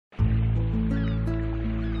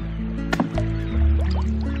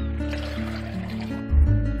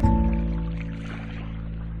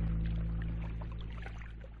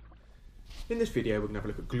In this video we're going to have a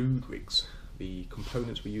look at glued rigs, the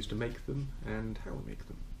components we use to make them and how we make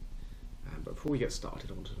them. But before we get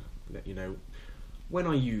started, I want to let you know when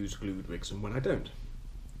I use glued rigs and when I don't.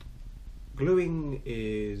 Gluing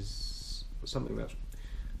is something that's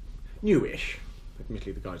newish.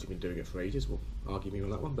 Admittedly, the guys who've been doing it for ages will argue me on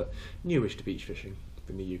that one, but newish to beach fishing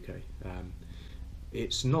in the UK.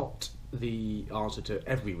 It's not the answer to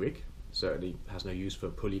every rig. Certainly has no use for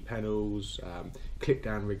pulley panels, clip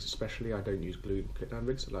down rigs especially. I don't use glued clip down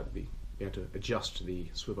rigs. I like to be able to adjust the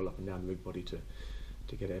swivel up and down the rig body to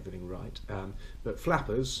get everything right. But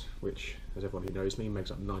flappers, which as everyone who knows me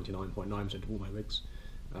makes up 99.9% of all my rigs,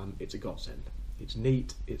 it's a godsend. It's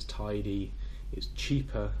neat, it's tidy, it's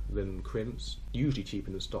cheaper than crimps, usually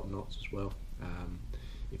cheaper than stop knots as well,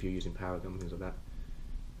 if you're using power gun, things like that.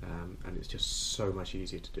 And it's just so much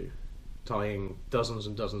easier to do. Tying dozens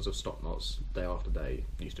and dozens of stop knots day after day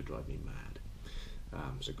used to drive me mad.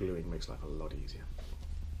 So gluing makes life a lot easier.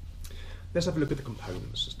 Let's have a look at the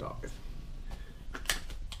components to start with.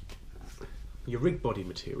 Your rig body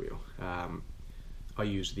material. I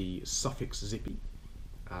use the Suffix Zippy.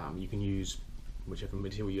 You can use whichever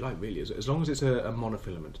material you like really, as long as it's a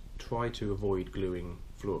monofilament. Try to avoid gluing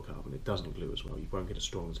fluorocarbon. It doesn't glue as well. You won't get as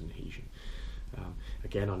strong as an adhesion.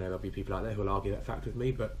 Again, I know there'll be people out there who will argue that fact with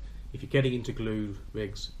me, but if you're getting into glue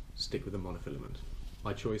rigs, stick with the monofilament.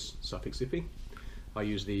 My choice, Suffix Zippy. I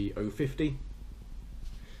use the 050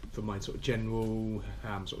 for my sort of general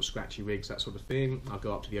sort of scratchy rigs, that sort of thing. I'll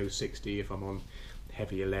go up to the 060 if I'm on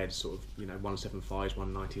heavier lead, sort of 175s,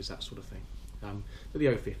 190s, that sort of thing. But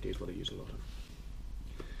the 050 is what I use a lot of.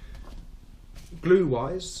 Glue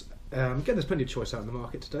wise, again, there's plenty of choice out in the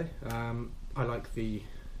market today. I like the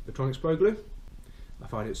Tronics Pro glue. I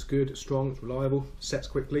find it's good, it's strong, it's reliable, sets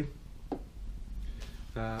quickly.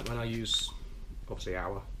 And I use obviously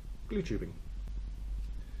our glue tubing.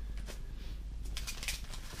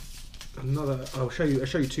 I'll show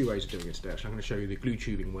you two ways of doing it today. Actually, I'm going to show you the glue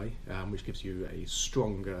tubing way, which gives you a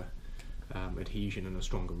stronger adhesion and a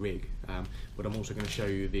stronger rig. But I'm also going to show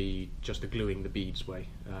you just the gluing the beads way,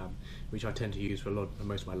 which I tend to use for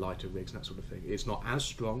most of my lighter rigs and that sort of thing. It's not as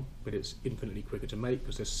strong, but it's infinitely quicker to make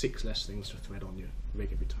because there's 6 less things to thread on your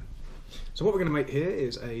rig every time. So what we're going to make here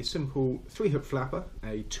is a simple 3-hook flapper,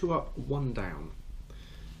 a 2-up, 1-down.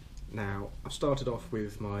 Now I've started off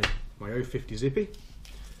with my 050 Zippy.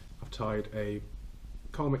 I've tied a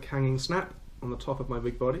karmic hanging snap on the top of my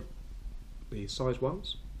rig body, the size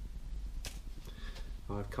 1s.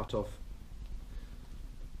 I've cut off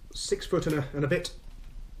 6 foot and a bit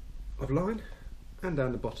of line, and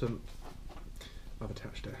down the bottom I've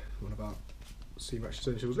attached one of our Sea Match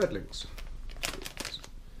Essentials lead links.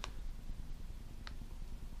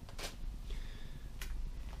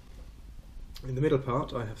 In the middle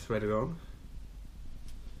part I have threaded on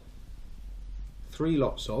 3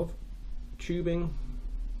 lots of tubing,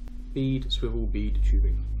 bead, swivel, bead,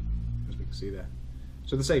 tubing, as we can see there.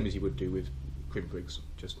 So the same as you would do with crimp rigs,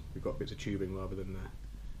 just we've got bits of tubing rather than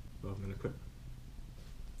a crimp.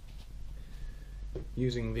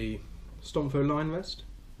 Using the Stomfo line rest,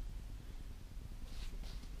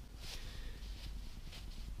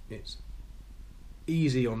 it's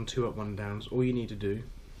easy on 2-up, 1-downs. All you need to do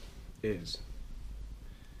is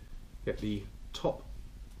get the top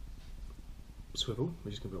swivel,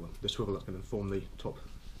 which is going to be the swivel that's going to form the top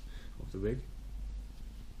of the rig.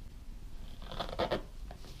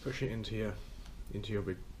 Push it into your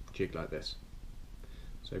rig jig like this.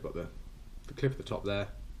 So you've got the clip at the top there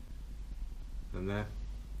and there.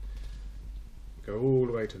 Go all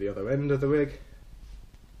the way to the other end of the rig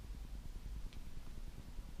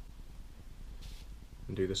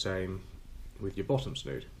and do the same with your bottom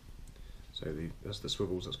snood. So that's the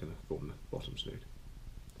swivels that's going to form the bottom snood.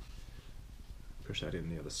 Push that in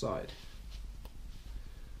the other side,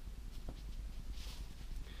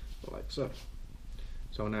 like so.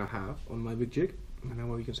 So I now have on my rig jig, and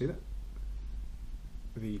now you can see that,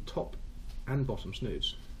 the top and bottom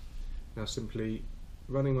snoods. Now simply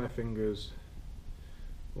running my fingers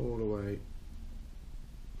all the way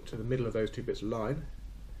to the middle of those 2 bits of line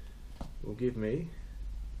will give me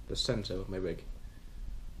the centre of my rig.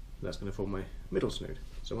 That's going to form my middle snood.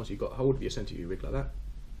 So once you've got hold of your centre of your rig like that,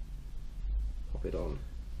 pop it on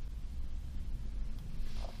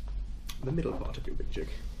the middle part of your rig jig.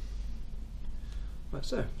 Like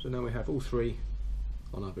so. So now we have all 3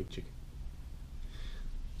 on our rig jig.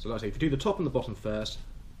 So like I say, if you do the top and the bottom first,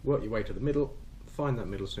 work your way to the middle, find that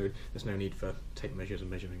middle snood. There's no need for tape measures and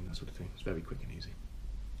measuring, that sort of thing. It's very quick and easy.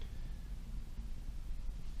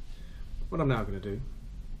 What I'm now going to do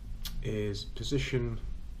is position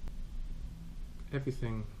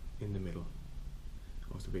everything in the middle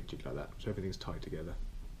of the rig jig like that, so everything's tied together.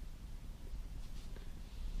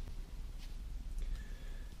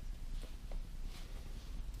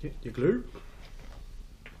 Get your glue.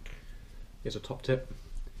 Here's a top tip.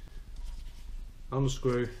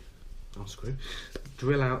 Unscrew,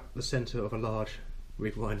 drill out the centre of a large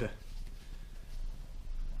rig winder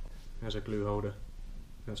as a glue holder.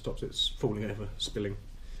 That stops it falling over, spilling.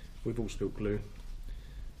 We've all spilled glue.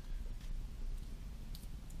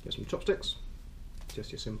 Get some chopsticks,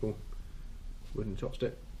 just your simple wooden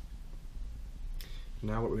chopstick.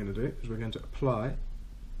 Now what we're going to do is we're going to apply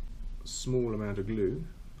a small amount of glue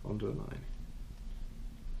onto the line.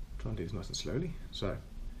 Try and do this nice and slowly. So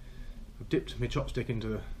I've dipped my chopstick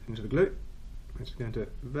into the glue. I'm just going to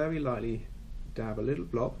very lightly dab a little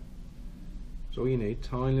blob. That's all you need,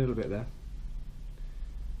 tiny little bit there.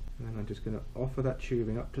 And then I'm just going to offer that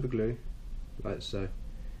tubing up to the glue, like so.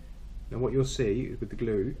 Now what you'll see is with the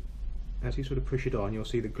glue, as you sort of push it on, you'll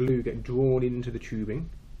see the glue get drawn into the tubing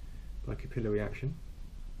by capillary action.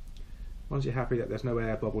 Once you're happy that there's no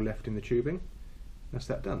air bubble left in the tubing, that's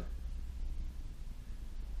that done.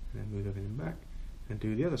 And then move everything back and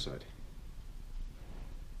do the other side.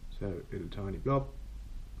 So little tiny blob,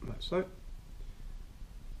 like so.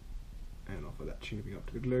 And offer that tubing up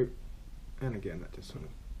to the glue. And again, that just sort of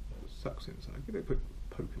sucks inside. Give it a quick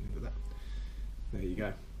poking into that. There you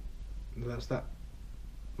go. That's that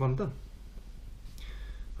one done.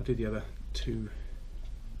 I'll do the other two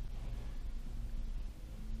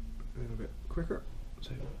a little bit quicker.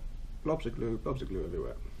 So blobs of glue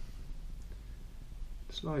everywhere.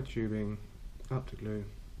 Slide tubing up to glue.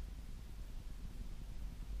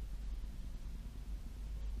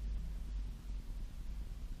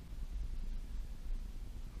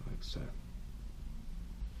 Like so.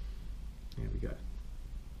 There we go.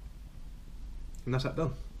 And that's that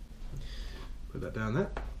done. Put that down there.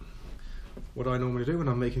 What I normally do when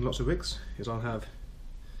I'm making lots of rigs is I'll have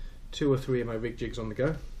 2 or 3 of my rig jigs on the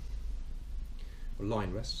go, or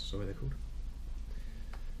line rests, so they're called.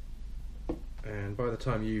 And by the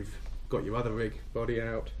time you've got your other rig body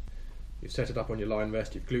out, you've set it up on your line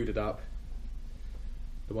rest, you've glued it up,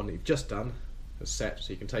 the one that you've just done is set,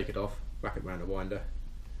 so you can take it off, wrap it around a winder,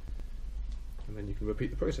 and then you can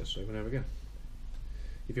repeat the process over and over again.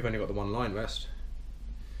 If you've only got the one line rest,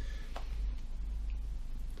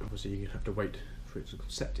 obviously you have to wait for it to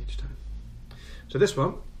set each time. So this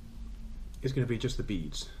one is going to be just the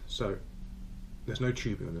beads, so there's no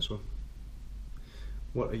tubing on this one.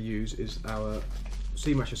 What I use is our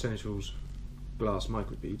Seamash Essentials glass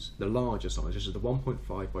micro beads, the larger size. This is the 1.5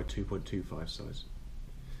 by 2.25 size.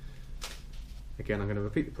 Again, I'm going to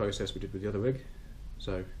repeat the process we did with the other rig.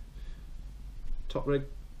 So top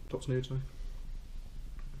snood, sorry.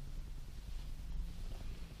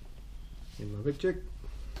 In my rig jig.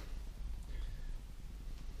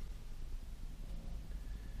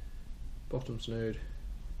 Bottom snood.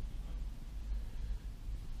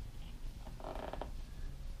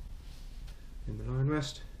 In the line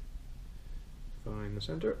rest. Find the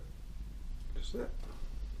centre. Just that.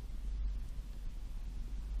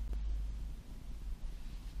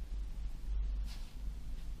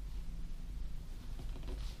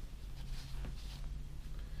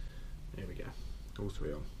 There we go. All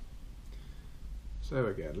 3 on. So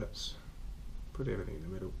again, let's put everything in the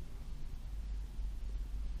middle.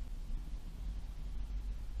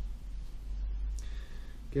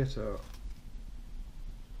 Get our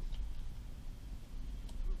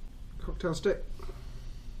cocktail stick,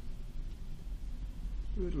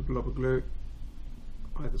 a little blob of glue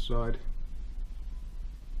either side,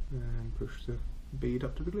 and push the bead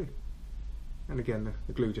up to the glue. And again,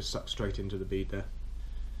 the glue just sucks straight into the bead there.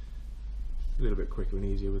 A little bit quicker and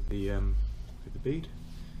easier with the bead.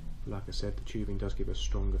 But like I said, the tubing does give a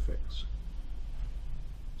stronger fix.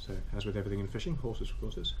 So, as with everything in fishing, horses for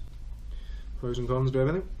courses. Pros and cons to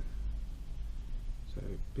everything. So,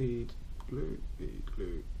 bead, glue, bead,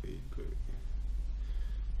 glue, bead, glue.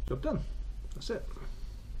 Job done. That's it.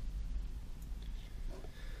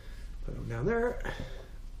 Put them down there.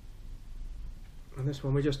 And this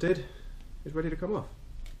one we just did is ready to come off.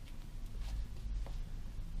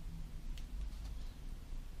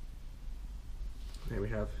 There we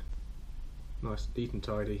have nice, neat and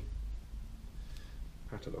tidy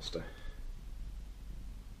paternoster.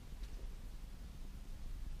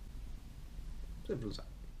 Simple as that.